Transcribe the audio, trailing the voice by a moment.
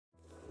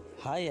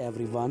Hi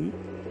everyone,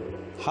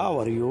 how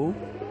are you?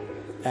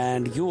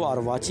 And you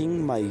are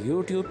watching my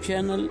YouTube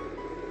channel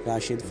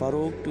Rashid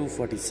Farooq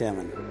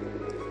 247.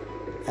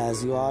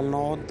 As you all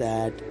know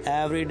that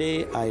every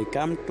day I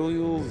come to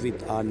you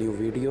with a new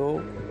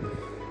video.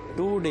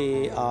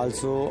 Today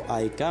also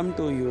I come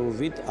to you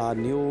with a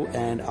new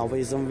and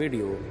awesome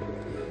video.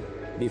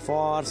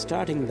 Before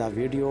starting the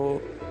video,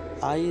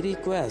 I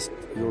request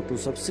you to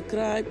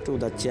subscribe to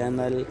the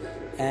channel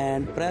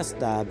and press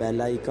the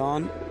bell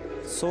icon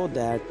so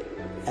that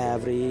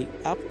every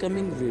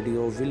upcoming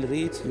video will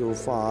reach you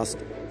fast.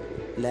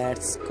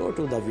 Let's go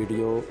to the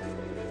video.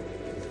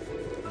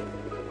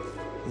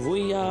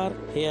 We are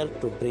here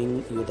to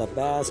bring you the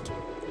best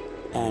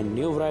and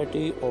new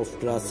variety of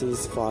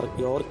dresses for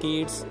your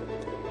kids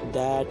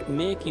that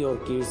make your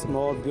kids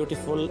more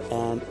beautiful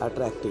and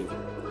attractive.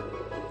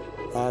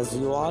 As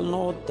you all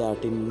know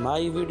that in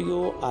my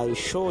video I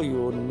show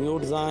you new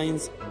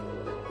designs,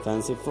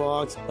 fancy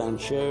frocks,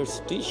 pant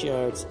shirts,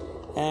 t-shirts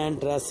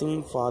and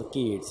dressing for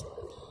kids.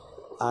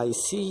 I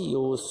see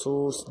you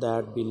suits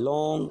that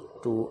belong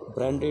to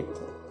branded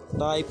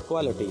type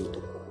quality.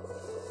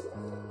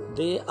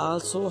 They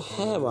also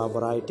have a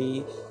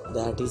variety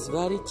that is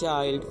very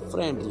child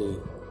friendly.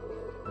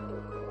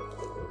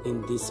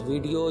 In this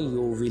video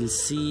you will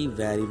see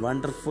very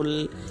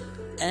wonderful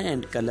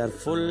and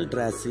colorful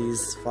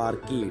dresses for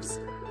kids.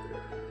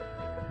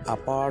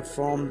 Apart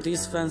from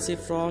these fancy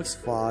frocks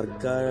for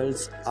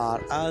girls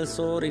are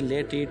also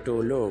related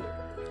to look.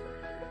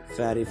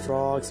 Fairy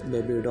frocks,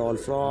 baby doll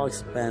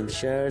frocks, pant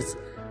shirts,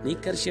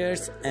 knicker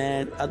shirts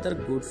and other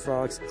good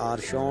frocks are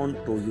shown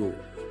to you.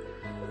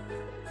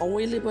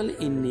 Available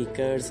in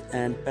knickers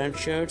and pant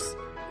shirts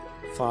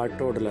for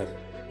toddler.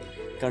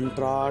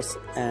 Contrasts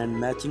and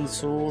matching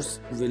suits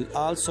will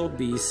also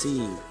be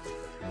seen.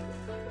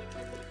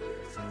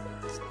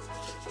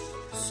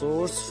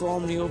 Suits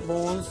from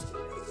newborns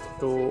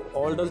to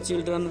older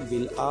children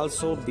will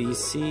also be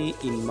seen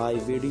in my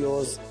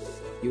videos.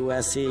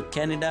 USA,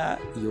 Canada,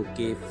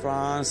 UK,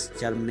 France,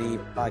 Germany,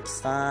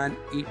 Pakistan,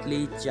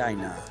 Italy,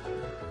 China.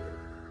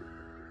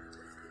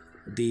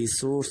 These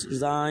suits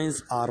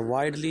designs are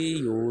widely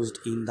used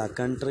in the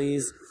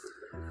countries.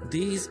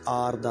 These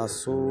are the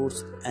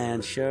suits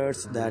and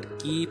shirts that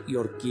keep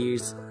your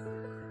kids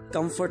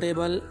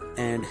comfortable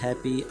and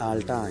happy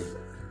all time.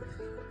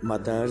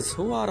 Mothers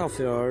who are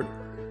afraid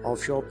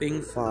of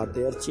shopping for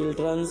their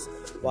children,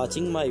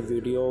 watching my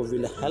video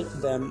will help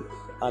them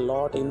a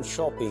lot in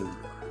shopping.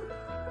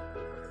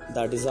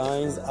 The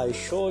designs I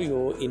show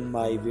you in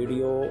my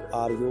video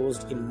are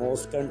used in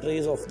most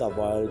countries of the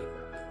world.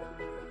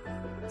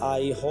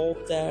 I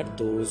hope that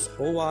those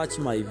who watch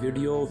my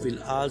video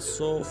will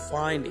also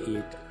find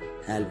it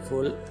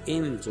helpful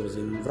in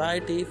choosing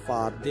variety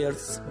for their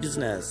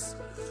business.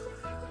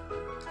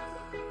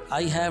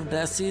 I have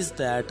dresses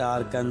that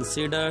are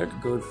considered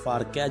good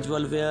for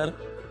casual wear,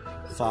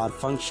 for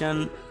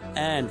function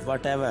and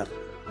whatever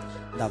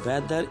the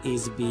weather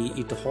is, be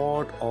it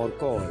hot or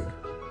cold.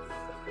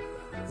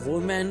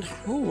 Women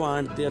who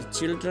want their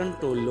children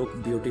to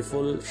look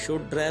beautiful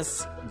should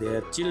dress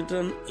their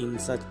children in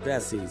such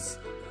dresses.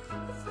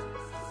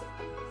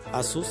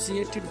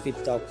 Associated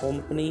with the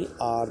company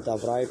are the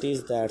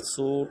varieties that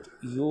suit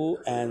you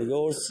and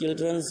your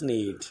children's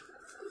need.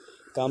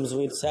 Comes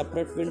with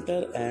separate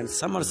winter and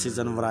summer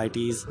season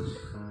varieties.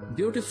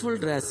 Beautiful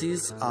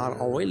dresses are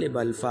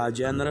available for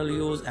general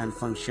use and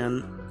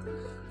function.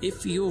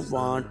 If you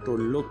want to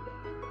look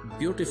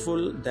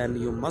beautiful, then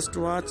you must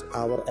watch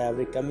our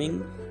every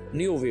coming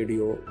new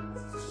video.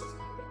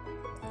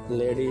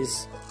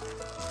 Ladies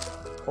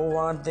who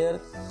want their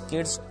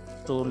kids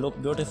to look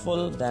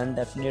beautiful, then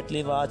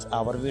definitely watch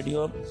our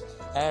video.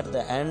 At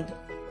the end,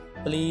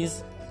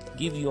 please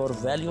give your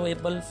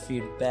valuable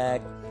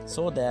feedback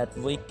so that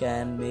we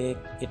can make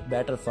it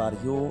better for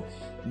you.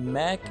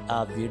 Make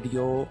a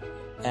video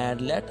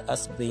and let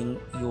us bring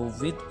you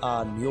with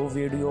a new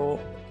video.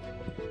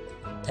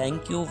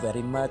 Thank you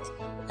very much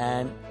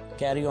and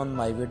carry on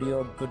my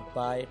video.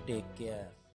 Goodbye, take care.